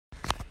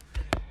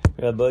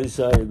Rabbi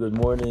Isaiah, good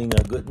morning.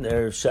 Good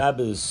Erev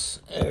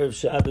Shabbos. Erev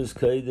Shabbos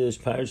Kodesh,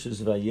 Parshas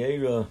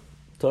Vayera,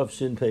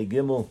 Tovshin Pei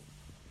Gimel.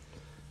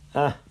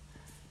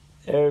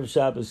 Erev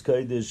Shabbos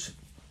Kodesh,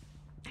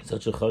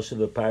 such a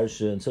chashuv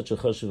parsha and such a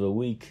chashuv a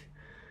week.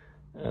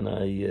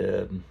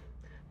 And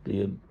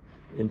be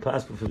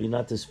impossible for me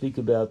not to speak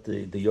about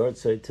the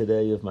yahrzeit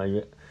today of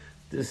my,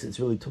 it's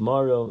really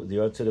tomorrow, the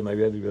yahrzeit of my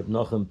Rebbe, Reb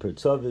Nachum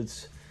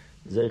Pertzovitz,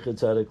 Zecher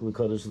Tzaddik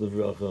L'Kodesh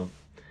L'Vracha.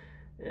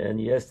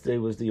 And yesterday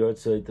was the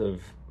yahrzeit of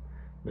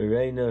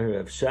Mirena,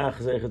 Rav Shach,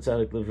 Zecher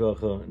Tzaddik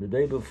L'Vracha. And the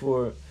day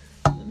before,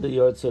 the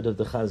yahrzeit of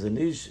the Chazon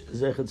Ish,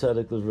 Zecher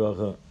Tzaddik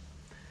L'Vracha.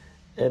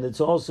 And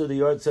it's also the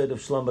yahrzeit of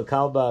Shlomo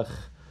Carlebach,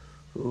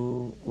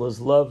 who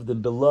was loved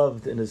and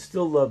beloved and is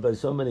still loved by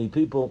so many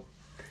people.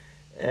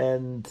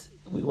 And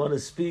we want to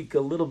speak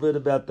a little bit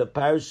about the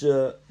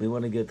parsha. We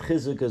want to get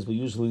chizuk, as we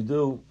usually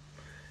do.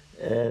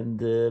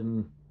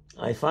 And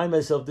I find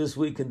myself this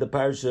week in the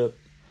parsha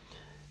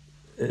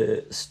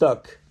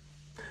stuck.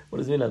 What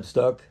does it mean I'm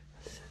stuck?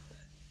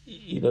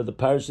 You know, the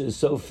parsha is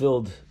so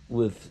filled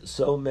with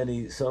so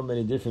many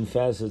different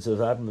facets of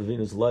Avram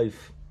Avinu's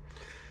life.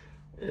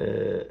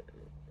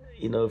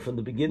 You know, from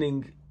the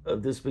beginning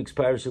of this week's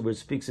parsha, where it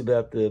speaks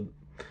about the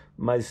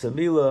Ma'aseh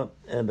Milah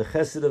and the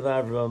Chesed of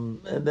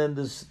Avram, and then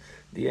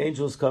the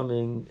angels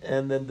coming,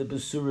 and then the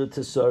Besura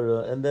to Sarah,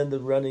 and then the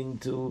running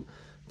to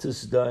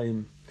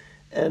Sodom,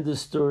 and the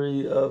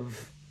story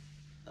of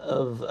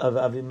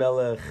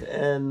Avimelech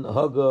and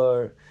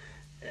Hagar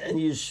and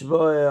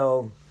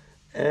Yishmael,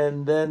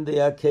 and then the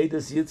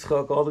Akedas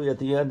Yitzchak all the way at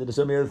the end. And there's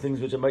so many other things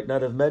which I might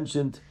not have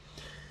mentioned.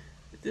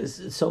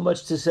 There's so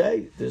much to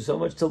say. There's so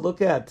much to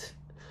look at.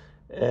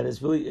 And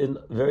it's really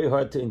very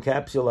hard to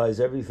encapsulate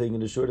everything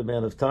in a short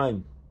amount of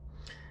time.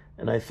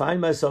 And I find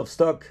myself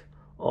stuck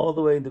all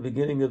the way in the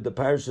beginning of the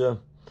parsha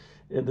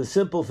in the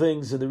simple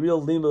things, in the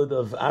real limud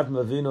of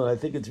Avram Avinu. And I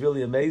think it's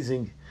really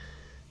amazing.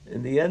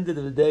 In the end of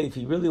the day, if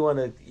you really want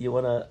to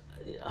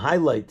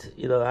highlight,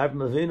 Avram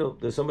Avinu,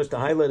 there's so much to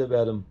highlight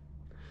about him.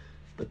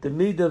 But the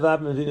midah of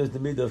Avram Avinu is the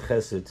midah of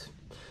chesed.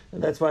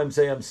 And that's why I'm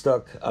saying I'm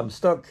stuck. I'm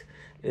stuck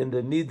in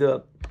the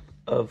midah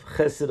of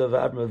chesed of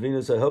Avram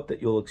Avinu. So I hope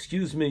that you'll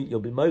excuse me, you'll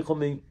be meichel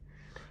me.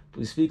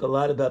 We speak a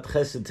lot about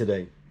chesed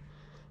today.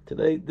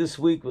 This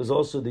week was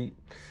also the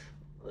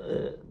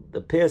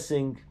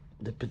passing,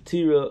 the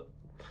petira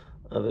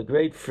of a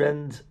great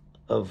friend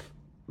of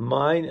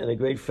mine and a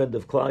great friend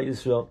of Klal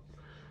Yisrael,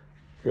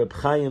 Reb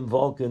Chaim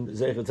Volkan,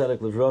 Zecher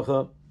Tzaddik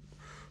L'Vracha,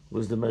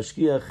 was the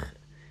mashgiach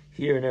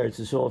here in Eretz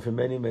Yisrael for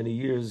many, many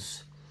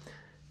years.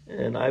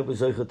 And I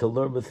was able to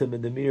learn with him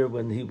in the Mir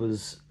when he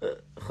was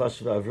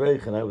Chashuv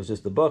Avreich, and I was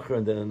just a Bacher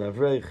and then an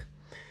Avreich.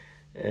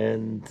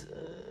 And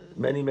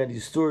many, many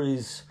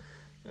stories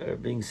are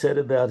being said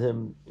about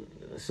him.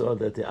 I saw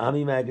that the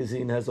Ami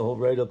magazine has a whole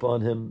write-up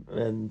on him,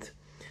 and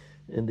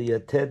in the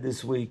TED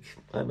this week,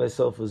 I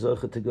myself was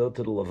able to go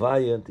to the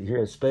Levaya to hear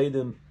a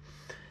Spadim,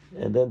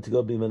 and then to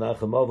go be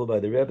Menachem Avos by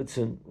the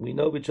Rebbetzin. We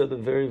know each other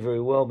very, very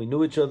well. We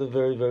knew each other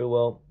very, very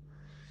well.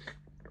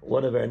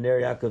 One of our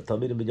Ner Yaakov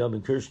Talmidim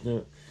Binyamin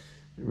Kirshner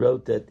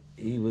wrote that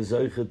he was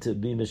able to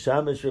be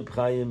Meshamish Reb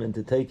Chaim and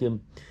to take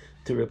him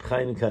to Reb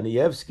Chaim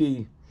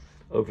Kanievsky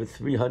over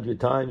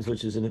 300 times,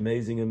 which is an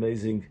amazing,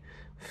 amazing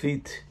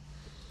feat.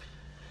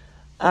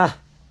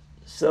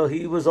 So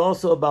he was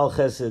also a Baal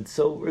Chesed.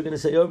 So we're going to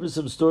say over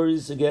some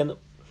stories. Again, a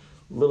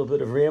little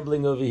bit of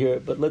rambling over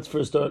here. But let's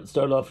first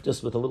start off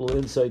just with a little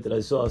insight that I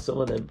saw.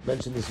 Someone had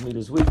mentioned this to me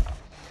this week,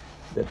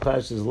 that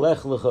Parshas Lech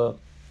Lecha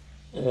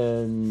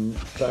and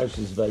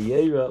Parshas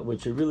Vayera,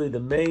 which are really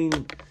the main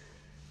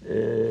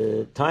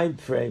time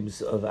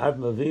frames of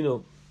Avram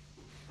Avinu.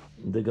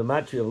 The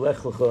gematria of Lech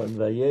Lecha and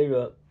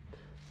Vayera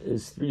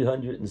is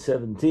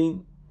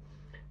 317.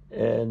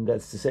 And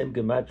that's the same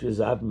gematria as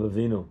Avram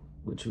Avinu,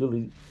 which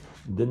really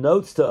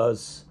denotes to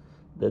us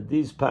that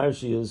these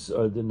parshiyas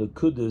are the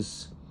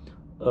nekudas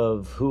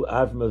of who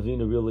Avram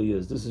Avinu really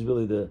is. This is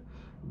really the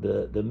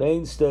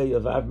mainstay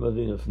of Avram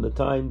Avinu from the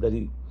time that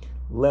he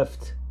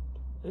left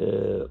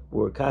Ur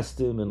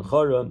Kasdim and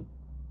Choron.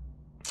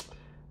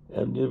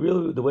 And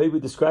really, the way we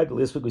described it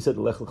last week, we said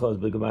the Lech Lecha is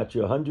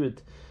Gematria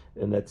 100,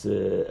 and that's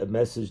a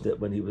message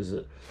that when he was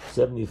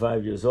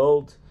 75 years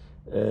old,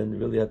 and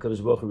really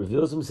HaKadosh Baruch Hu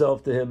reveals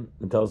himself to him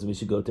and tells him he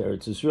should go to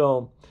Eretz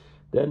Yisrael.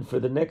 Then for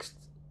the next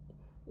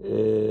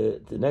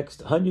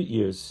 100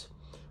 years,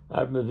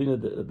 Avram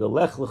Avinu, the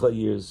Lech Lecha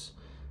years,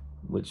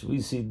 which we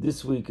see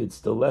this week, it's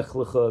the Lech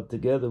Lecha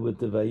together with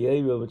the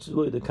Vayera, which is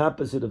really the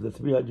composite of the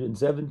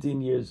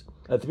 317 years,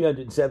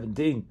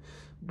 317,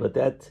 but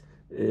that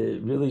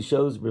really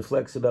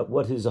reflects about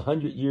what his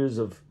 100 years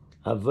of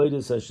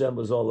Avodas Hashem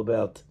was all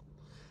about.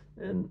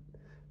 And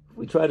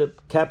we try to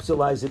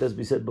capsulize it, as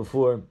we said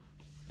before,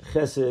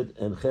 Chesed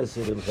and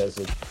Chesed and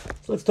Chesed.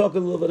 So let's talk a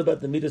little bit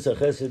about the Midas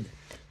HaChesed,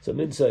 some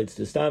insights.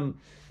 The Stam,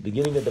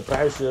 beginning of the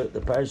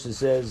parsha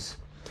says,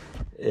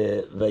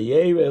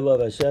 Vayera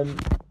Elav Hashem,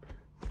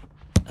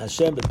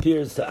 Hashem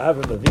appears to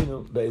Avram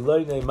Avinu,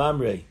 Be'eloinei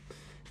Mamre,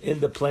 in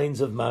the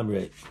plains of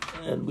Mamre.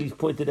 And we've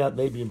pointed out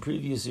maybe in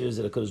previous years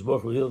that HaKadosh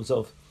Baruch Hu revealed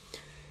himself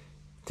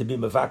to be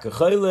mevaka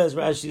choyle, as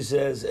Rashi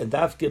says, and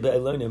dafke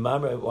be'elone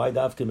Mamre. Why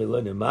dafke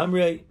be'elone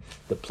Mamre?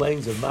 The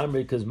plains of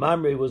Mamre, because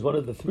Mamre was one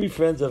of the three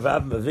friends of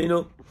Avraham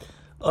Avinu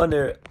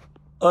under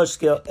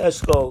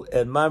Eshkol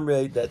and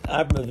Mamre that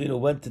Avraham Avinu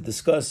went to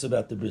discuss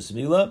about the Bris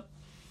Milah,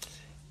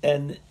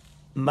 and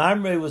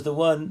Mamre was the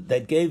one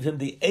that gave him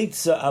the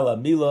Eitzah ala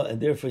Milah,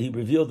 and therefore he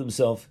revealed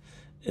himself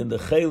in the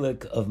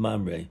Chelek of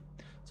Mamre.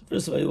 So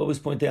first of all, I always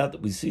point out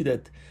that we see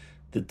that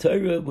the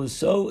Torah was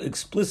so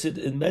explicit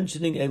in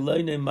mentioning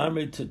Eloine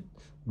Mamre to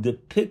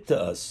depict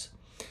to us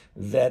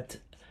that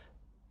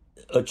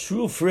a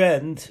true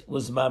friend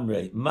was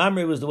Mamre.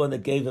 Mamre was the one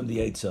that gave him the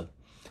Eitzah.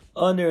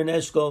 Under an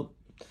Eshkol,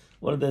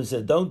 one of them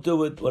said, don't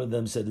do it. One of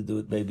them said to do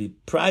it maybe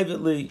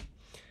privately.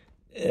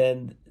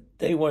 And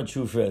they weren't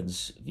true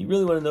friends. If you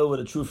really want to know what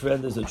a true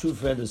friend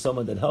is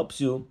someone that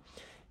helps you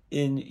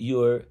in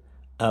your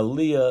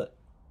aliyah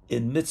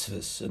in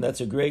mitzvahs. And that's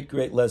a great,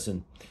 great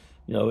lesson.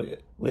 You know,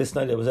 last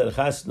night I was at a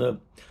chasna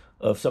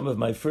of some of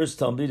my first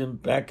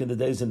talmidim back in the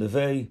days in the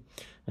Vei.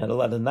 I had a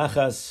lot of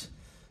nachas,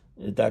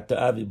 Dr.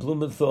 Avi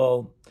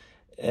Blumenthal,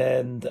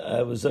 and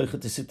I was able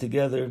to sit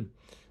together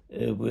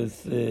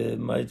with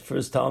my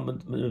first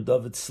Talmud,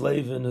 David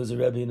Slavin, who's a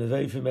Rebbe in the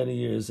Vei for many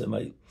years, and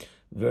my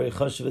very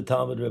chashuv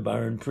Talmud, Reb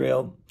Aaron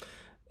Preil.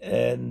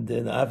 And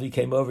then Avi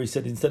came over. He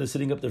said instead of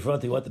sitting up the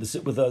front, he wanted to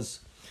sit with us.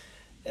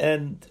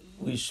 And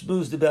we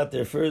schmoozed about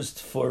their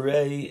first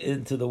foray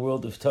into the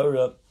world of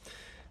Torah.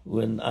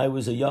 When I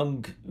was a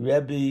young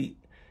Rebbe,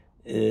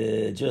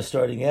 just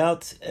starting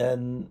out,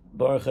 and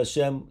Baruch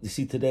Hashem, you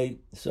see today,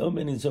 so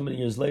many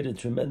years later,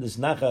 tremendous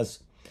nachas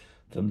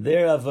from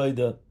their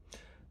avodah.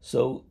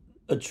 So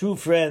a true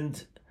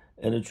friend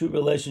and a true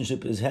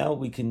relationship is how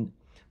we can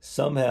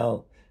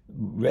somehow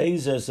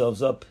raise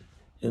ourselves up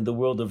in the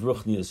world of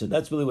Ruchnius. And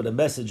that's really what a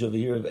message over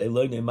here of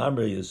Eloine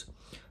Mamre is.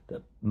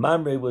 That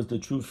Mamre was the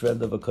true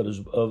friend of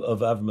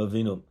Avraham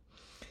Avinu.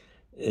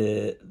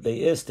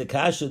 They asked the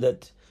Kasha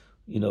that,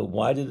 you know,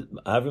 why did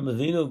Avraham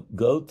Avinu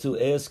go to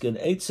ask an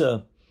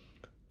Eitzah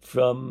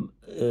from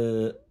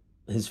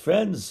his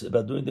friends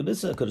about doing the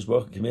mitzvah? Kadosh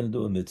Baruch Hu commanded to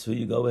do a mitzvah.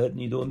 You go ahead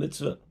and you do a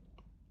mitzvah.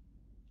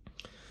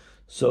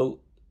 So,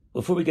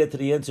 before we get to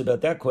the answer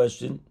about that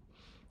question,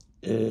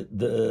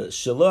 the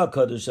Shalah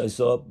Kadosh I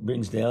saw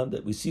brings down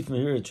that we see from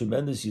here a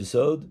tremendous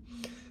yesod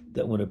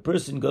that when a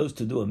person goes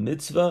to do a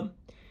mitzvah,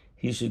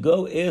 he should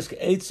go ask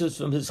Eitzahs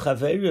from his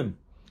chaverim.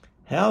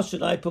 How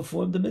should I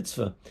perform the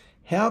mitzvah?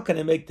 How can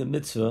I make the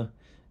mitzvah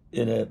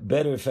in a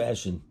better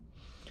fashion?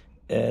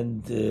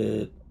 And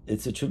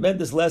it's a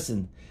tremendous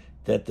lesson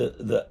that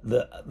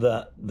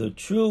the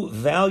true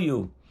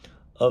value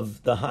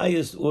of the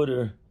highest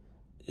order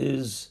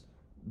is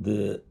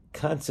the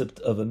concept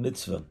of a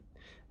mitzvah.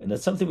 And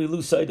that's something we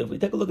lose sight of. We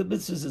take a look at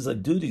mitzvahs as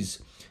like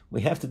duties.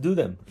 We have to do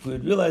them. If we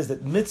would realize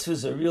that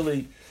mitzvahs are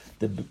really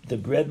the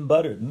bread and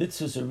butter.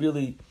 Mitzvahs are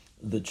really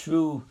the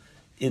true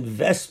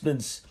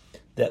investments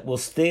that will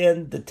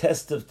stand the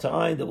test of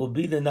time, that will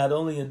be there not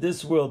only in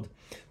this world,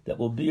 that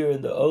will be here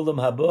in the Olam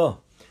Haba.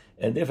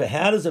 And therefore,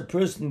 how does a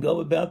person go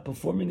about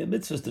performing the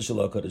mitzvahs, the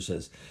Shalah Kodesh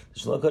says? The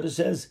Shalah Kodesh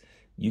says,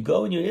 you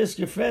go and you ask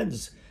your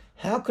friends,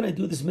 how can I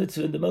do this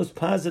mitzvah in the most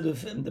positive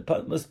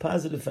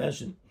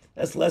fashion?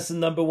 That's lesson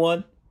number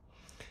one.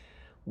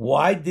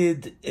 Why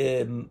did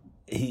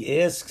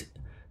he ask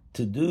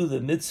to do the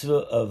mitzvah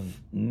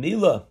of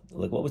Milah?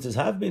 Like, what was his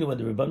havmina when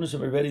the Rebbeinu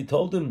Shem already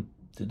told him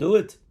to do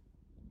it?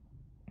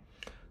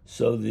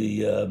 So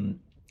the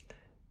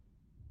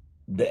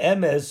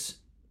emes,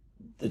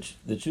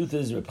 the truth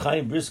is, Reb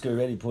Chaim Brisker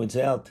already points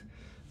out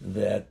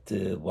that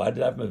why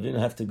did Avraham Avinu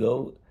have to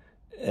go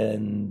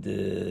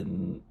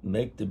and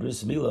make the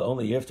bris milah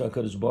only after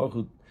HaKadosh Baruch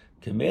Hu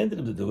commanded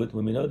him to do it,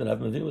 when we know that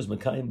Avraham Avinu was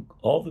mekayim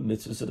all the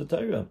mitzvahs of the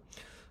Torah.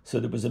 So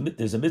there's a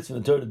mitzvah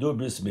in the Torah to do a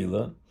bris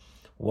milah.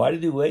 Why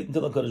did he wait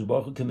until HaKadosh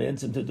Baruch Hu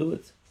commands him to do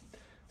it?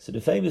 So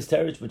the famous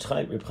teretz which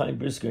Reb Chaim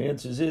Brisker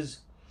answers is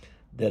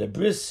that a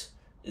bris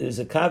is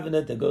a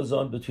covenant that goes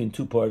on between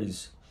two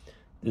parties.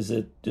 There's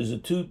a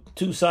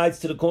two sides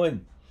to the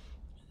coin.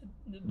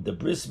 The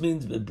bris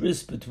means the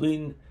bris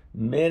between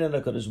man and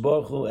HaKadosh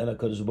Baruch Hu and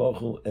HaKadosh Baruch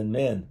Hu and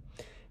man.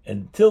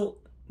 Until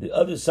the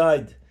other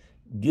side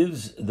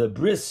gives the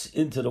bris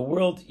into the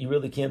world, you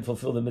really can't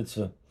fulfill the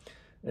mitzvah.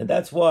 And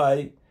that's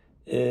why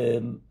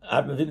Avraham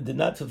Avinu did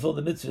not fulfill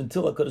the mitzvah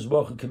until HaKadosh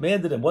Baruch Hu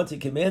commanded him. Once he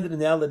commanded him,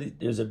 now that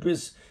there's a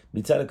bris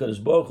mitzad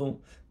HaKadosh Baruch Hu,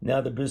 now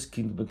the bris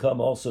can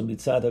become also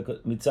mitzad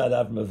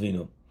Avraham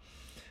Avinu.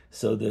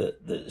 So the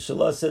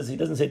Shalah says, he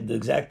doesn't say the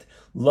exact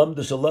lam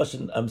the Shalosh,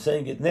 and I'm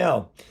saying it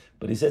now,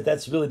 but he said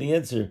that's really the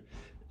answer.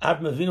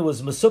 Avraham Avinu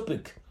was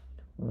masupik.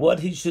 What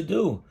he should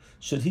do?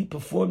 Should he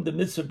perform the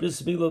mitzvah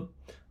bris milah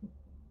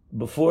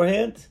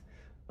beforehand,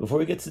 before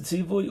he gets to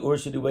tzivui, or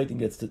should he wait till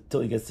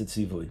he gets to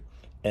tzivui?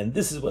 And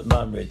this is what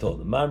Mamre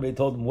told him. Mamre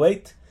told him,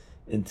 wait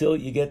until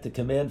you get the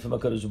command from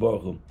HaKadosh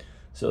Baruch Hu.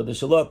 So the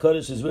Shalah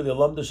Kodesh is really a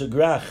lam the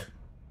shagrach.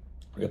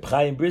 Reb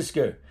Chaim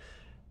Brisker.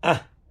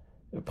 Reb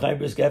Chaim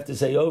Brisker, I have to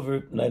say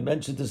over, and I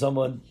mentioned to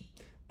someone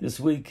this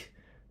week,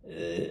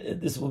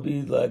 this will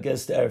be, I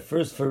guess, our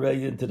first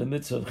foray into the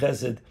mitzvah of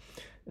chesed,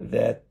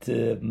 that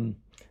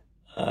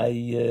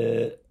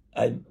I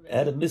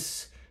had a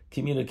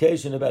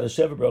miscommunication about a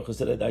Sheva Brachos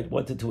that I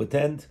wanted to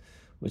attend,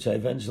 which I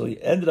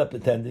eventually ended up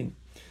attending.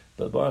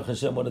 But Baruch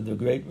Hashem, one of the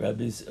great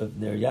rabbis of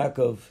Ner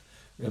Yaakov,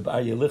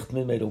 Rabbi Aryeh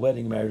Lichtman, made a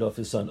wedding, married off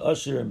his son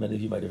Usher. Many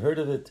of you might have heard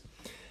of it.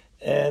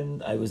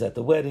 And I was at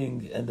the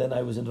wedding, and then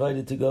I was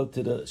invited to go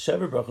to the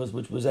Sheva Brachos,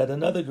 which was at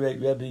another great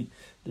Rebbe,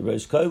 the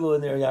Rosh Koilo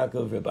in Ner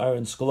Yaakov, Rabbi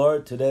Aaron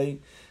Sklar. Today,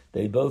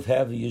 they both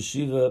have a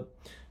yeshiva.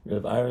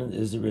 Rabbi Aaron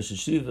is the Rosh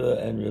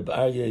Yeshiva, and Rabbi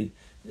Aryeh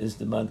is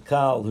the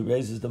Mankal who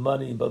raises the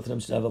money, and both of them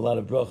should have a lot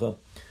of bracha.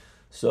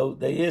 So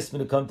they asked me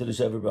to come to the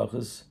Sheva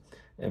Brachos,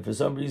 and for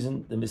some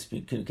reason the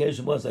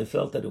miscommunication was I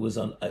thought it was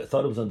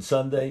on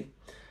Sunday,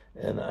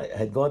 and I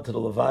had gone to the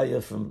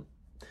Levaya from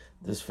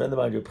this friend of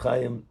mine, Reb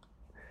Chaim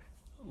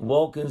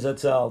Walkins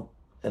Zatzal,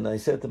 and I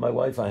said to my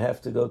wife, I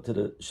have to go to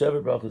the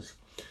Sheva Brachos,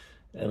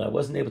 and I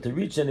wasn't able to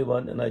reach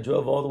anyone, and I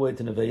drove all the way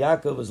to Neve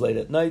Yaakov. It was late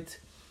at night.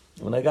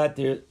 When I got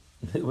there,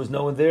 there was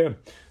no one there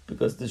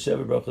because the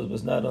Sheva Brachos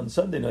was not on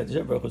Sunday night. The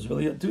Sheva Brachos was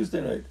really on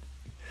Tuesday night.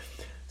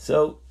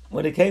 So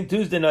when it came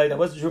Tuesday night, I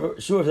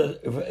wasn't sure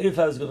if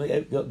I was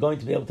going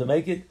to be able to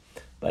make it,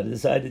 but I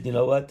decided, you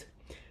know what?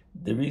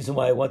 The reason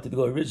why I wanted to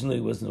go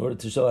originally was in order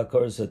to show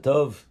Hakaras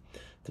Hatov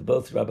to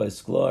both Rabbi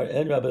Sklar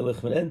and Rabbi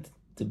Lichtman, and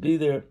to be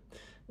there.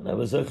 And I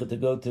was zocher to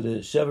go to the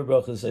Sheva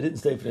Brachos. I didn't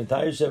stay for the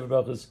entire Sheva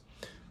Brachos,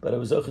 but I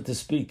was zocher to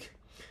speak.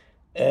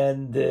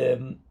 And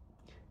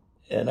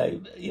I,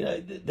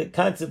 the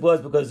concept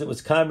was because it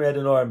was comrade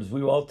in arms.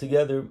 We were all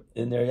together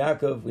in Ner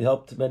Yaakov. We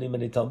helped many,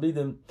 many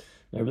Talmidim.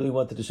 I really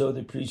wanted to show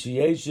the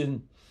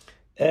appreciation,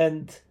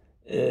 and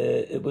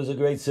it was a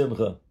great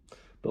simcha.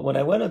 But when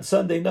I went on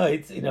Sunday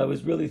night, I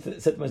was really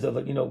said to myself,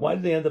 why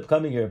did they end up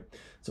coming here?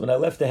 So when I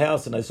left the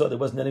house and I saw there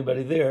wasn't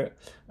anybody there,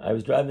 I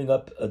was driving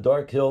up a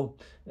dark hill,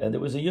 and there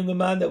was a young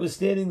man that was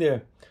standing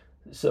there.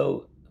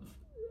 So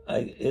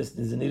I asked,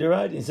 does he need a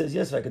ride? And he says,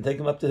 yes, if I can take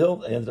him up the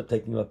hill. I ended up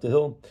taking him up the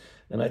hill.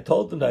 And I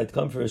told him that I'd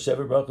come for a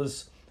Sheva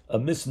Brachos, a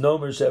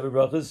misnomer Sheva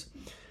Brachos.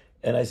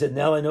 And I said,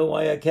 now I know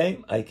why I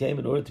came. I came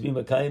in order to be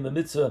Makayim a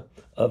mitzvah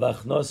of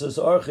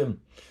Achnosas Orchim.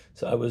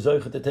 So I was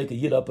zocher to take a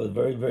yid up a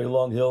very, very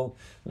long hill,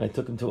 and I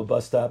took him to a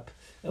bus stop.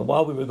 And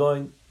while we were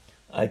going,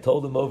 I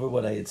told him over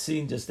what I had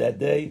seen just that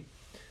day,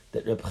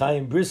 that Reb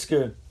Chaim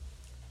Brisker,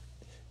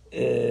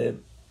 he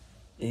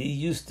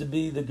used to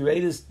be the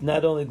greatest,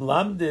 not only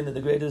Lamdin, and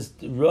the greatest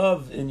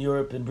Rav in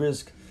Europe in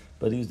Brisk,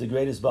 but he was the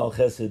greatest Baal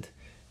Chesed.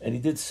 And he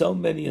did so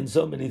many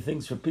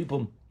things for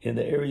people in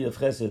the area of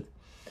Chesed.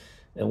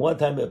 And one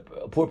time a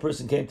poor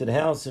person came to the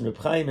house, and Reb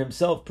Chaim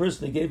himself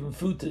personally gave him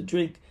food to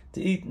drink,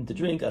 to eat and to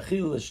drink,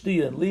 Achil,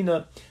 Shtia, and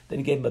Lina. Then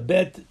he gave him a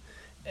bed.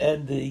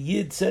 And the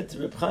Yid said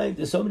to Reb Chaim,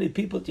 there's so many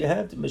people that you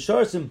have to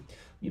Mesharsim,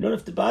 you don't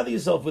have to bother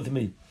yourself with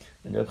me.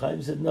 And Reb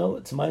Chaim said, no,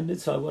 it's my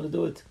mitzvah, I want to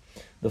do it.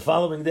 The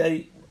following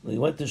day, when he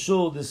went to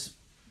shul, this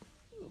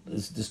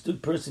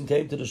person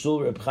came to the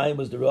shul. Reb Chaim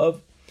was the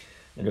Rav,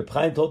 and Reb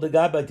Chaim told the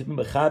Gabbai to be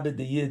Mechabed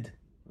the Yid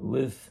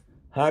with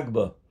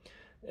Hagba.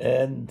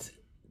 And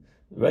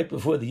right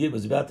before the Yid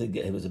was about to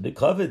get, it was a big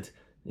covet.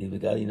 He's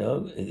got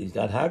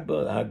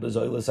Hagba. Hagba's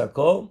Oilas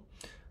Hakol.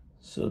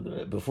 So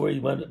before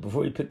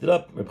he picked it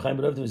up, Reb Chaim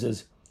went up to him and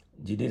says,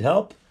 do you need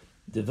help?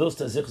 The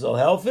Vilsta sich soll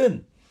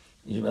helfen.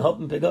 You help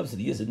him pick up. So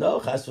the Yid said, no,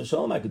 Chas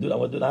v'sholom, I could do it. I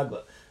want to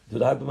do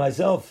the Hagba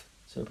myself.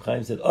 So Reb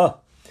Chaim said,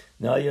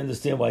 now you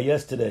understand why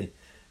yesterday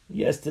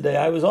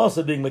I was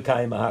also being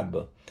Mekayim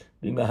Hagba,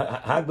 being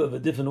Hagba of a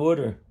different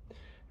order.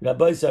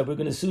 Rabbi said, we're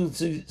going to soon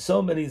see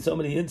so many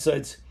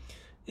insights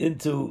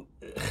into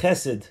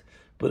Chesed.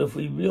 But if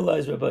we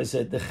realize, Rabbi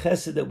said, the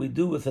Chesed that we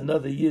do with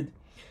another Yid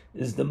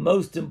is the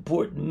most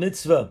important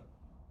mitzvah.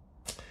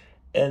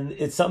 And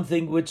it's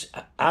something which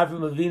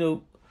Avram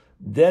Avinu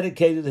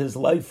dedicated his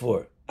life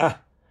for.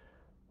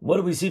 What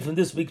do we see from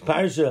this week's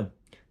parsha?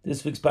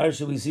 This week's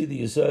parsha, we see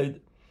the Yesod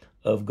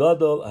of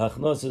Gadol,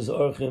 Hachnosas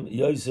Orchim,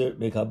 Yoser,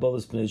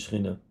 Mekabolas Pnei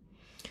Shechina.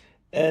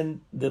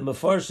 And the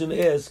Mefarshim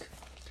ask,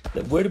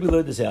 that where did we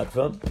learn this out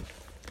from?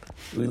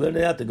 We learned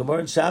it out. The Gemara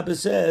in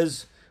Shabbos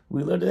says,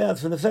 we learned it out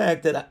from the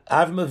fact that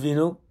Avram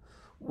Avinu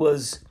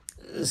was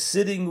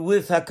sitting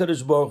with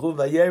HaKadosh Baruch Hu,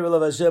 Vayer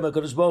Elav Hashem,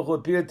 HaKadosh Baruch Hu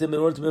appeared to him in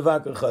order to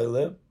mevaker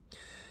Chayle.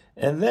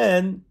 And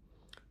then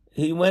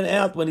he went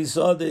out when he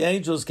saw the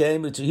angels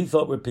came, which he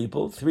thought were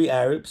people, 3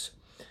 Arabs,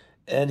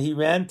 and he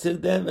ran to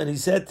them and he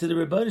said to the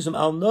Rebbeinu Shem,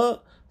 Al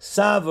no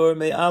savor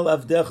me'al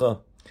avdecha.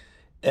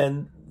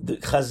 And the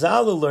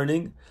Chazal are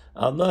learning,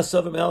 Al no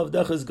savor me'al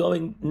avdecha is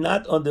going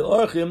not on the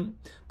Orchim,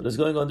 but is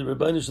going on the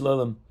Rebbeinu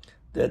Shalom.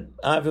 That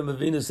Avram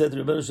Avinu said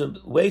to Rebbeinu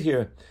Shalom, wait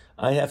here,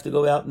 I have to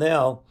go out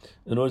now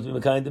in order to be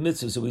Mekayim the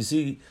mitzvah. So we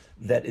see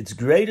that it's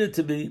greater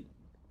to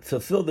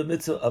fulfill the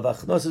mitzvah of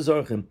Achnosas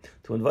Orchim,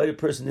 to invite a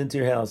person into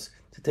your house,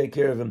 to take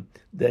care of him,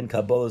 than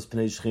Kabbalas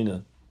Pnei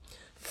Shechina.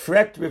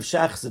 Frekt Rav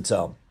Shach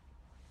Zatzal.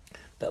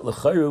 That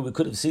L'chayru, we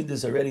could have seen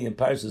this already in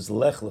Parshas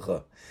Lech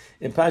Lecha.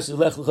 In Parshas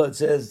Lech Lecha it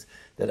says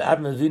that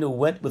Avram Avinu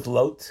went with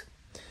Lot,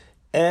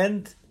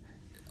 and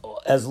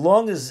as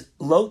long as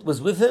Lot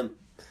was with him,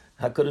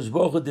 HaKadosh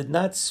Baruch Hu did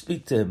not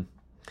speak to him.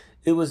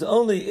 It was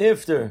only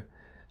after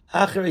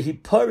Achar he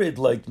parid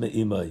like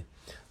me'imai.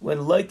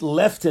 When light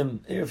left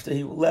him, after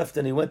he left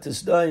and he went to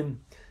Sdaim,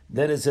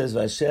 then it says,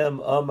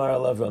 Vashem Amar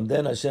al Avram.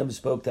 Then Hashem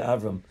spoke to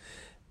Avram.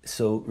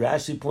 So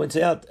Rashi points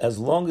out, as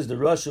long as the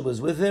Rasha was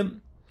with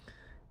him,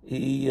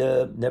 he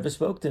never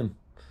spoke to him.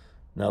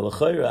 Now,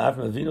 L'chayra,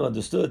 Avram Avinu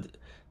understood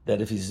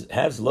that if he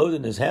has Lot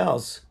in his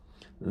house,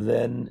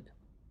 then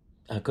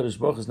HaKadosh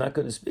Baruch Hu is not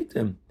going to speak to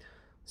him.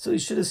 So he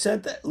should have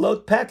sent that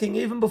Lot packing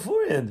even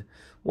beforehand.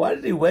 Why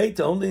did he wait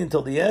only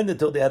until the end,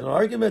 until they had an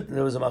argument and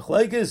there was a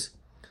machlekes?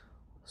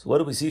 So what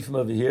do we see from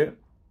over here?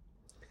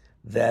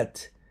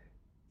 That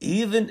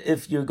even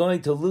if you're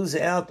going to lose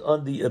out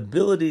on the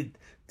ability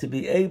to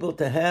be able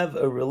to have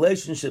a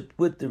relationship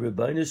with the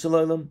Rebbeinu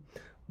Shalom,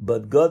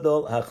 but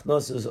Gadol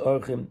Hachnosas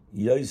Orchim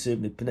Yosef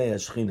Mipnei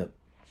Hashchina.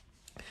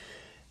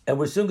 And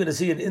we're soon going to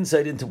see an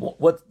insight into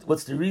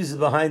what's the reason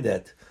behind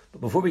that.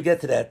 But before we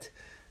get to that,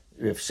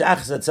 Rav Shach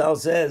Zatzal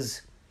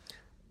says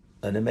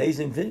an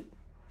amazing thing.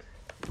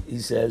 He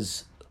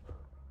says,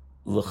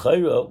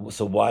 L'chayra,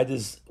 so why do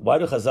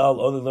Chazal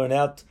only learn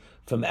out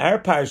from our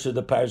parsha,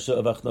 the parsha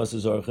of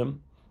Achnosas Orchim,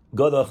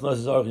 God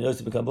Achnosas Orchim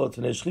Yosef become Lot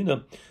Pnei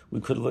Shechina? We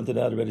could have learned it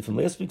out already from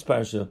last week's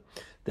parsha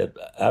that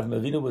Avram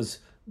Avinu was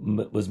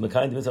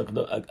Mekayim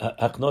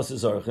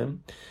Achnosas Orchim,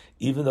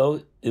 even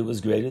though it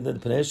was greater than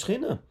the Pnei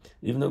Shechina,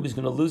 even though he was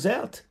going to lose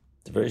out.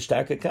 It's a very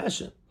stark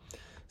akasha.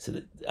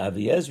 So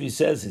Avi Ezri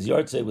says his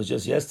yahrzeit was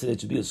just yesterday.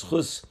 It should be a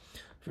schus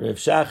for Rav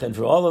Shach and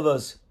for all of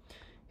us.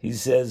 He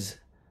says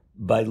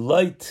by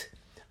light,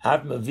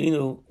 Avram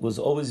Avinu was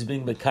always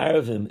being mekar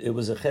of him. It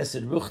was a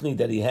chesed ruchni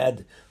that he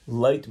had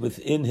light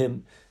within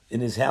him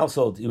in his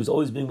household. He was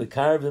always being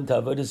mekar of him to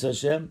avodas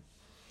Hashem.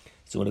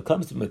 So when it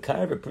comes to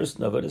mekar of a person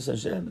to avodas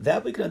Hashem,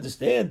 that we can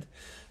understand.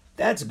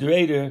 That's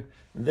greater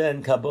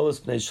than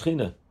Kabbalas Pnei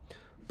Shechina.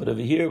 But over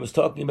here it was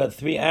talking about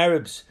three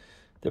Arabs.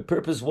 The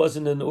purpose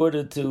wasn't in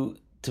order to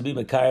be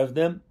mekar of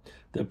them.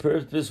 The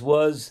purpose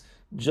was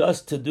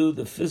just to do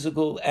the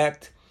physical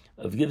act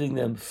of giving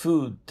them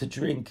food to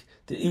drink,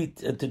 to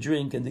eat and to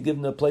drink, and to give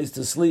them a place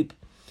to sleep.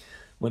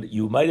 When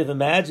you might have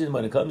imagined,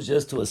 when it comes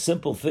just to a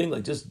simple thing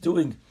like just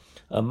doing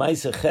a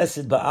ma'aseh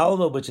chesed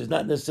ba'alma, which is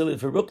not necessarily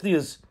for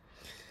ruchnius,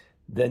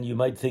 then you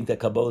might think that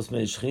Kabbalas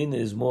Pnei Shechina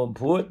is more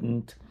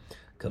important.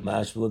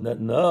 Kamash will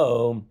not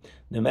know.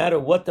 No matter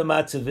what the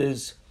matzav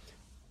is,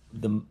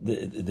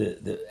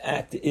 the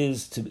act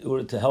is in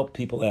order to help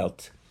people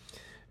out.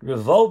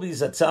 Rav Wolbe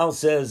Zatzal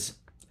says,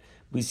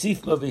 we see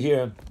from over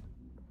here,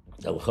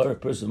 a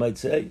person might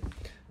say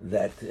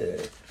that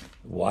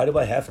why do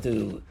I have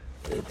to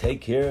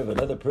take care of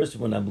another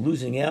person when I'm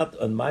losing out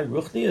on my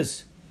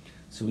ruchnius?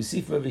 So we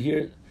see from over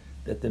here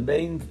that the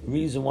main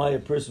reason why a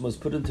person was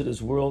put into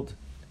this world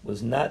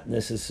was not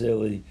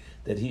necessarily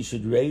that he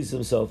should raise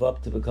himself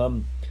up to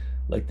become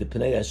like the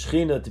Pnei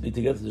Hashchina, to be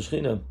together with the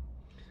Shechina.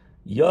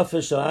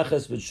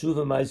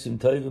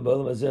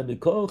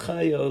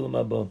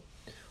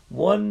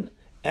 One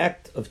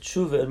act of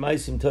tshuva and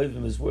ma'asim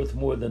tovim is worth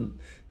more than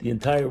the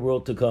entire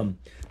world to come.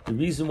 The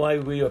reason why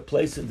we are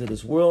placed into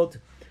this world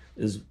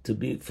is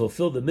to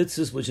fulfill the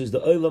mitzvahs, which is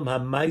the olam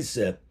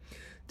ha'maiseh,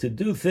 to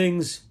do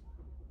things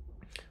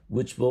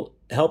which will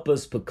help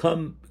us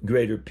become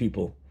greater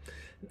people.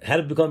 How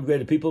to become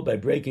greater people? By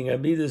breaking our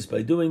midas,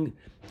 by doing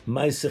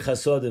ma'aseh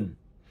chasodim.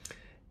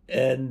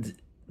 And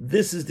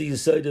this is the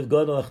yesod of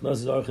God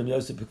Achnosas Orchim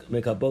Yosef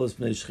Mekabbalas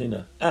Pnei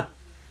Shechina.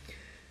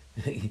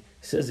 He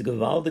says a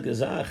gewaltige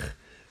Zach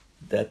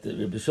that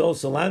Rebbe Shaul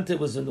Salanta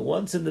was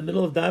once in the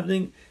middle of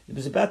davening. He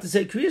was about to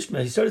say Kriya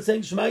Shema. He started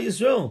saying Shema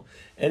Yisrael,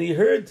 and he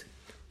heard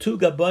two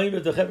Gabayim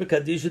of the Chevra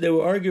Kadisha. They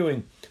were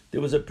arguing. There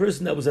was a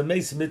person that was a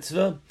Meis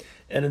Mitzvah,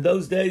 and in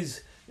those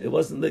days it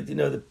wasn't like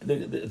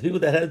the people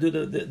that had to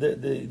do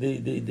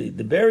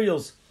the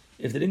burials.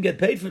 If they didn't get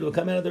paid for it, it would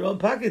come out of their own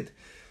pocket.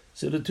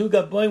 So the two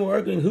Gabayim were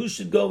arguing who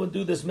should go and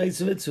do this Meis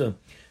Mitzvah.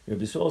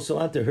 Rebbe Shaul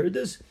Salanta heard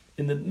this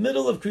in the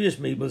middle of Kriya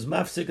Shema. He was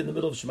mafsik in the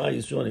middle of Shema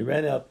Yisrael, and he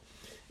ran out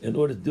in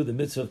order to do the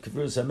mitzvah of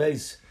Kavurus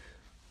HaMeis.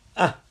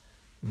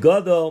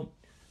 Gadol,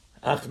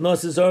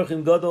 Achnosas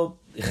Orchim, Gadol,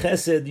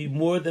 Chesed,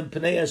 more than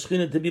Pnei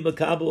Hashchina to be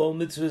Makabel, all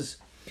mitzvahs.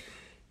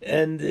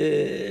 And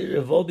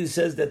Rav Wolbe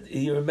says that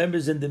he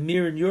remembers in the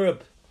Mir in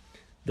Europe,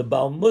 the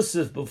Baal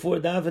Musaf before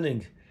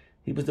davening.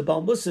 He was the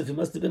Baal Musaf, he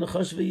must have been a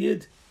Chashva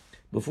Yid.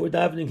 Before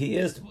davening, he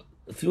asked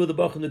a few of the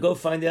Bachrim to go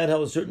find out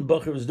how a certain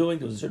Bachar was doing.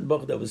 There was a certain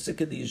Bachar that was sick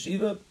in the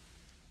yeshiva.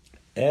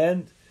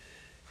 And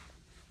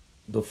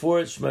before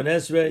Shemon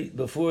Esrei,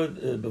 before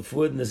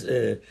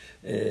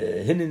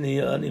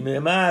Hineni Ani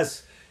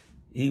Me'amas,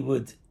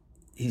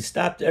 he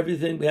stopped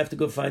everything. We have to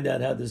go find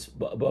out how this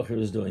Bachar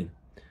is doing.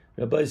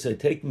 Rabbi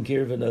said, taking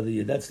care of another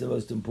year, that's the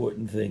most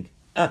important thing.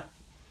 Rabbi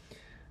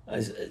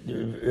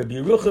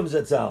Yerucham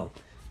Zatzal,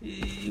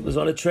 he was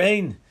on a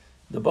train.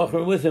 The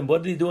Bachar with him.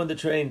 What did he do on the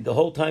train? The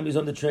whole time he was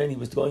on the train, he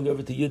was going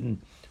over to Yidden.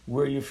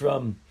 Where are you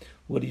from?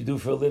 What do you do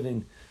for a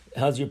living?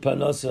 How's your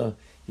parnasa?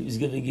 He was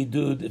giving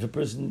Yidud. If a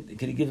person,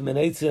 can he give him an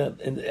eitzah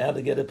and how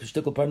to get a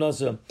shtickle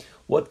parnasa?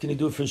 What can he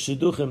do for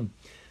shidduchim?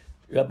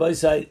 Rabbi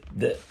said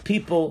the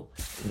people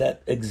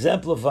that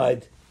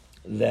exemplified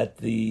that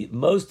the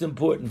most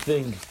important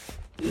thing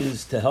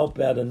is to help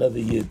out another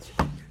Yid.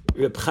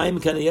 Reb Chaim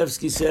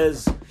Kanievsky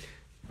says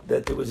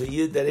that there was a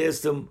Yid that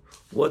asked him,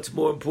 what's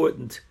more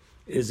important?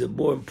 Is it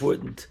more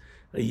important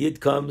a Yid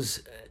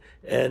comes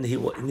and you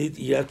can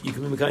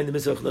be kind to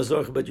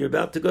mitzvah, but you're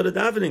about to go to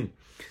davening.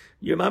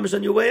 Your mama's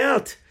on your way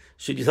out.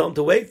 Should you tell him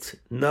to wait?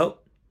 No.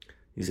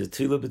 He says,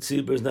 Tefillah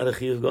b'tzibur is not a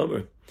chiyuv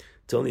gomer.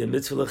 It's only a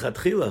mitzvah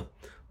l'chatchila.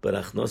 But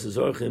achnos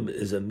zorchim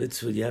is a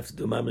mitzvah you have to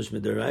do mamash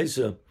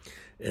midaraisa,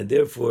 and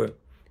therefore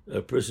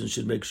a person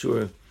should make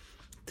sure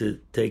to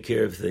take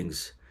care of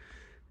things.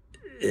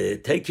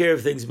 Take care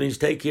of things means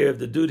take care of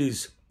the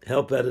duties,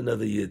 help out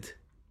another Yid.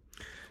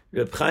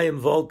 Reb Chaim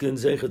Volkin,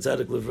 Zecher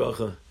Tzadik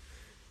Livracha,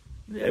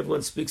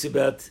 everyone speaks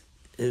about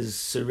his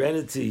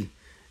serenity,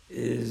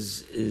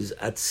 his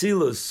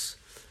atzilus.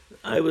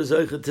 I was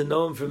zeicher to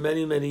know him for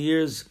many, many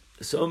years.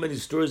 So many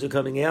stories are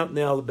coming out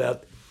now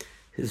about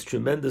his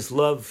tremendous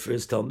love for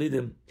his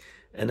Talmidim.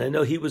 And I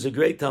know he was a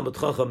great Talmid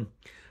Chacham,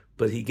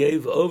 but he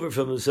gave over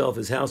from himself.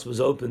 His house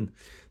was open.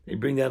 They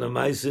bring down a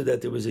Maisa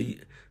that there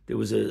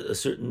was a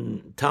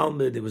certain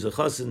Talmud, there was a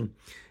Chassan,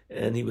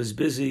 and he was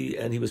busy,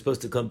 and he was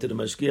supposed to come to the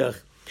Mashgiach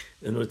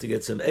in order to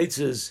get some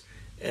eitzes,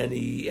 and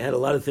he had a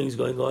lot of things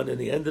going on, and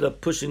he ended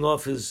up pushing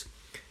off his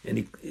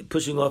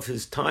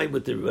time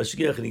with the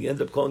Mashgiach, and he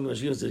ended up calling the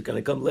Mashgiach and said, can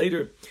I come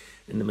later?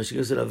 And the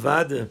Mashgiach said,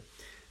 Avada.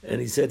 And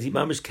he said, he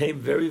mamish came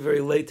very, very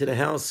late to the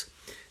house,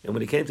 and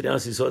when he came to the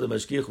house, he saw the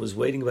Mashgiach was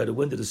waiting by the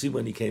window to see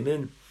when he came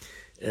in,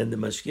 and the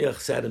Mashgiach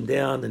sat him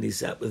down, and he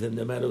sat with him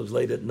no matter it was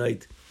late at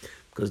night,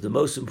 because the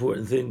most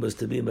important thing was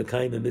to be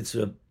Makayim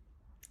mitzvah,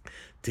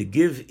 to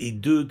give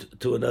idud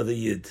to another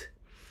Yid.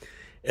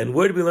 And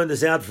where did we learn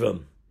this out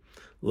from?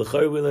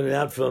 L'chor, we learn it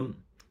out from,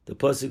 the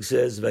pasuk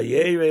says,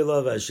 Vayirei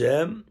Lav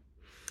Hashem,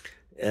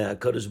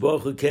 HaKadosh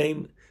Baruch Hu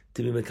came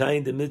to be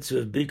Makayim the mitzvah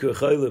of Bikur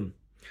Cholim.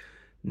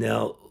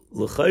 Now,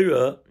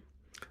 l'chora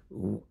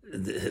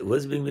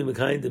was being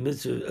Makayim the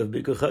mitzvah of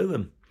Bikur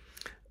Cholim.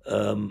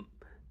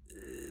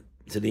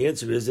 So the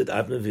answer is that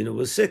Avram Avinu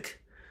was sick.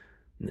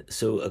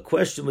 So a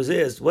question was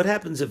asked, what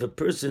happens if a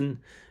person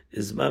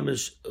is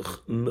mamish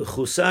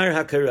chusar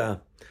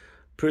hakara?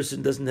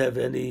 Person doesn't have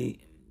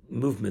any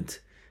movement.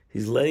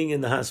 He's laying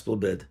in the hospital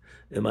bed.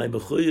 Am I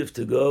mechuyev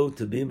to go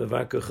to be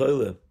mevarker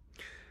chola?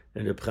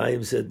 And Reb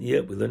Chaim said, yeah,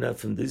 we learn out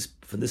from this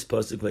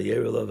pasuk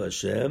Vayirei Lav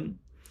Hashem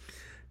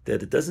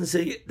that it doesn't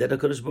say that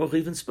HaKadosh Baruch Hu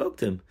even spoke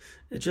to him.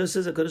 It just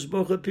says HaKadosh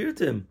Baruch Hu appeared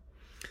to him.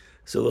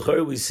 So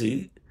l'chor we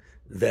see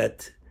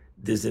that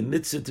there's a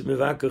mitzvah to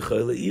mevarker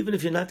chola even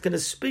if you're not going to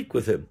speak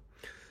with him.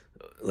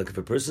 Like if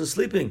a person's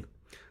sleeping.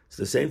 It's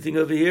the same thing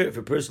over here. If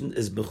a person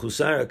is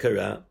mechusar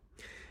hakara,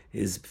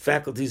 his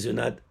faculties are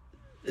not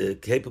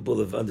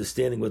capable of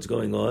understanding what's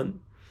going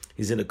on,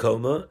 he's in a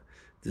coma,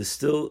 there's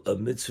still a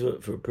mitzvah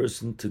for a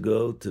person to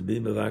go to be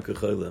mevarker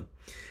chola.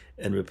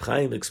 And Reb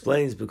Chaim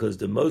explains because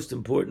the most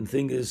important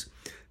thing is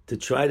to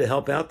try to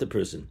help out the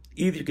person.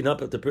 Either you can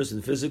help out the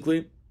person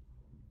physically,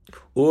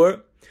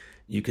 or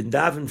you can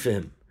daven for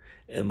him.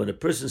 And when a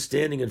person's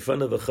standing in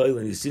front of a chola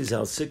and he sees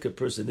how sick a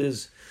person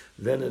is,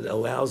 then it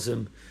allows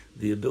him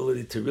the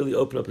ability to really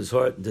open up his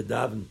heart and to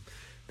daven.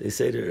 They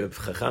say to Reb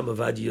Chacham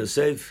Avad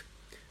Yosef,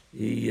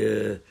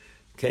 he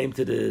came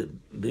to the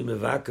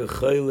Bimavaka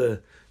Choyle.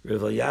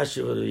 Rav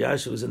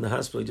Elyashiv was in the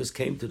hospital. He just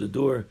came to the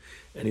door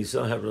and he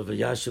saw how Rav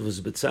Elyashiv was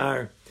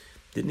bitzar.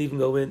 Didn't even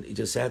go in. He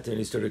just sat there and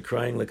he started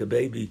crying like a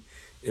baby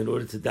in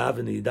order to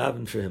daven. He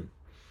davened for him.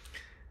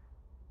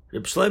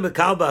 Reb Shlomo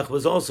Kalbach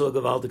was also a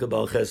Gavaldik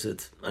Baal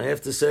Chesed. I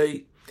have to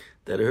say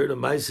that I heard a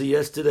Maisa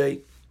yesterday.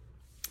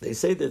 They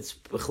say that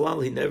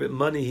Bechlal,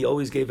 he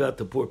always gave out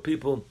to poor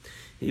people.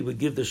 He would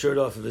give the shirt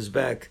off of his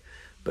back.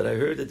 But I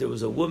heard that there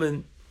was a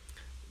woman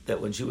that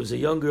when she was a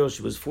young girl,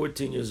 she was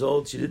 14 years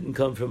old. She didn't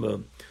come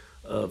from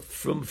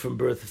from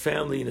birth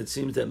family, and it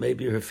seems that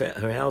maybe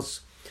her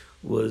house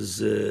was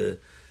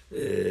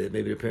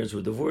maybe her parents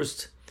were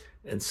divorced,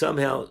 and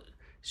somehow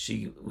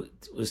she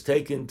was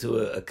taken to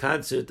a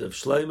concert of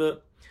Shlomo,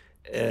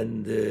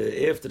 and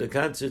after the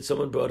concert,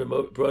 someone brought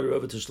her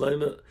over to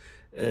Shlomo,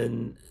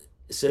 and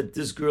said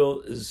this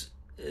girl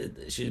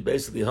she's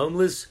basically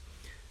homeless,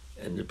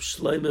 and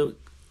Shlomo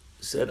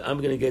said, I'm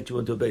going to get you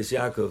into a Beis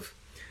Yaakov.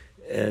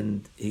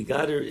 And he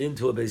got her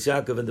into a Beis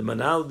Yaakov, and the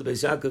Manal of the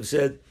Beis Yaakov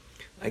said,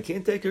 I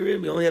can't take her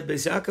in. We only have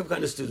Beis Yaakov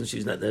kind of students.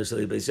 She's not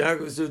necessarily a Beis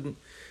Yaakov student.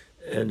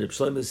 And Reb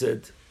Shlomo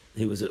said,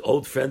 he was an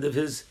old friend of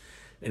his,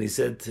 and he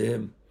said to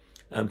him,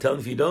 I'm telling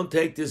you, if you don't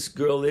take this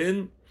girl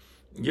in,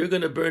 you're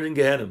going to burn in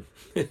Gehenna.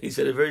 He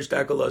said a very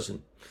stark lashon.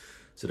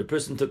 So the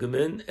person took him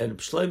in, and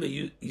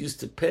Shlomo used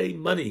to pay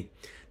money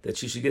that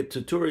she should get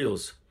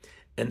tutorials.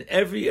 And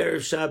every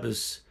Erev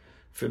Shabbos,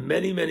 for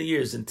many, many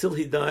years, until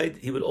he died,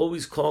 he would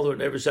always call her on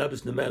Erev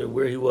Shabbos, no matter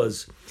where he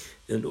was,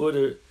 in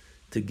order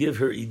to give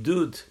her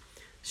idud.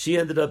 She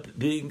ended up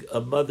being a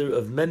mother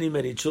of many,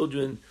 many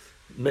children,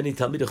 many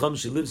Talmidei Chacham.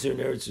 She lives here in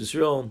Eretz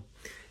Yisrael,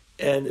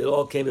 and it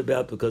all came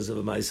about because of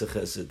a Ma'aseh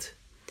Chesed.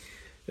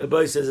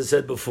 Rabbi says, as I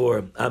said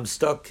before, I'm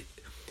stuck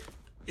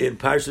in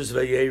Parshas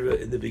Vayera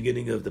in the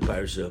beginning of the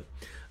Parsha.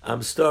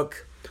 I'm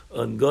stuck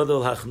on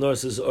Gadol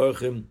Hachnosis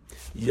Orchim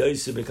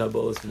Yosef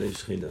Mekabolas B'nei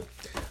Shechina.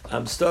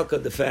 I'm stuck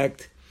on the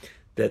fact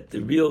that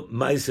the real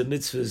Maisa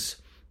mitzvahs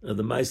are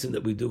the Maisa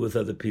that we do with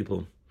other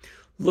people.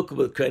 Look at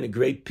what kind of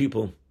great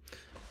people.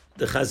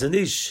 The Chazon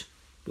Ish,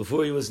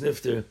 before he was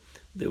Nifter,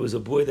 there was a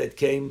boy that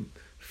came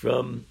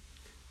from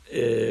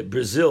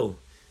Brazil.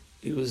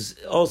 He was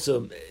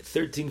also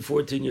 13,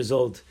 14 years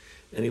old,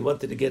 and he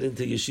wanted to get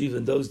into yeshiva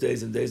in those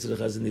days, of the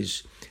Chazon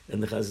Ish.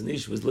 And the Chazon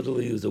Ish was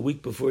it was a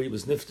week before he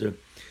was Nifter.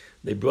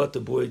 They brought the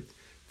boy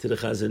to the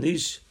Chazon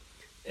Ish,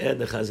 and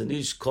the Chazon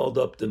Ish called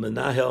up the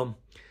Menahel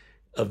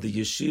of the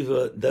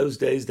yeshiva. Those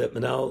days that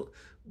Menahel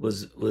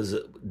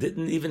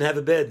didn't even have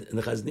a bed, and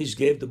the Chazon Ish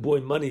gave the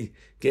boy money,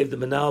 gave the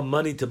Menahel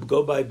money to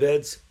go buy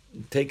beds,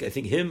 take, I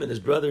think, him and his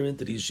brother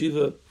into the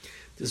yeshiva.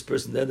 This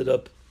person ended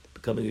up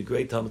becoming a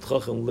great Talmid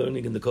Chacham,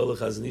 learning in the Kol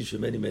Chazon Ish for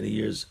many, many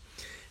years.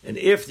 And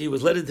after he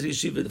was led into the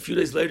yeshiva, a few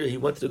days later, he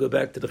wanted to go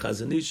back to the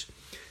Chazon Ish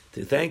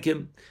to thank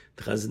him.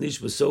 The Chazon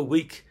Ish was so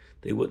weak,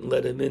 they wouldn't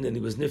let him in, and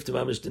he was nifter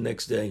mamish the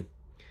next day.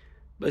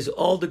 But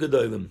all the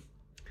Gedolim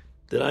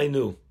that I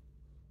knew,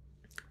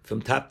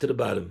 from top to the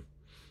bottom,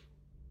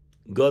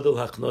 Gadol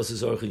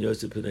Hachnosis Orchim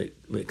Yosef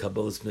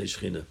Mekabolas B'nei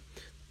Shechina.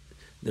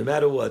 No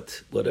matter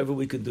what, whatever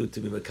we can do to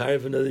be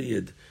Makarev another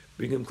Yid,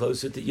 bring him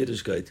closer to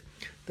Yiddishkeit,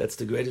 that's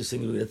the greatest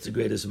thing, that's the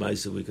greatest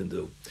Maisa we can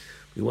do.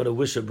 We want to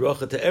wish a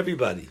bracha to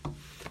everybody,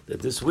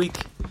 that this week,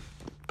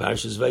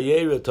 Parshas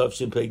Vayera,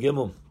 Tovshin Pei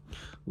Gimel,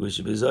 we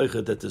should be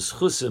zoichet that the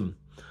schusim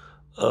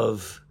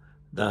of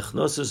the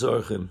Achnosis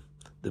Orchim,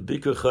 the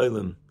Bikur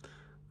Chaylim,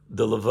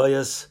 the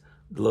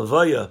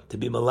Levaya, to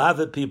be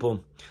malave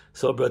people.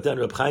 So brought down,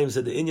 Reb Chaim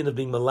said the Indian of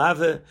being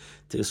malave,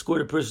 to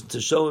escort a person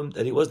to show him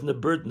that he wasn't a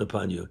burden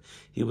upon you.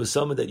 He was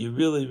someone that you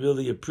really,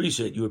 really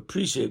appreciate. You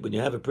appreciate when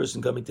you have a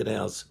person coming to the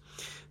house.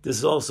 This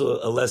is also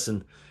a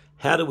lesson.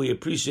 How do we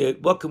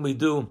appreciate? What can we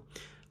do?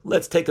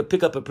 Let's pick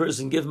up a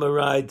person, give him a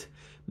ride,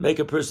 make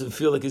a person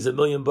feel like he's $1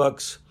 million,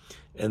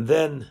 and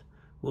then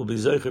we'll be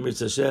Zocher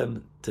Mirz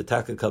Hashem to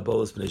Taka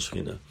Kabbalas B'nei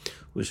Shechina.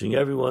 Wishing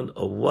everyone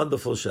a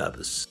wonderful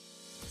Shabbos.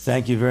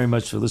 Thank you very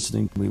much for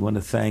listening. We want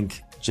to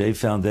thank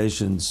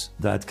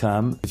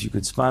jfoundations.com. If you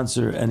could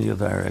sponsor any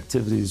of our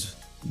activities,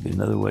 it'd be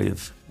another way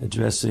of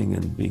addressing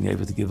and being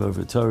able to give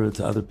over Torah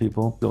to other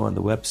people. Go on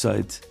the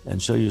website and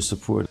show your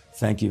support.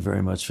 Thank you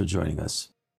very much for joining us.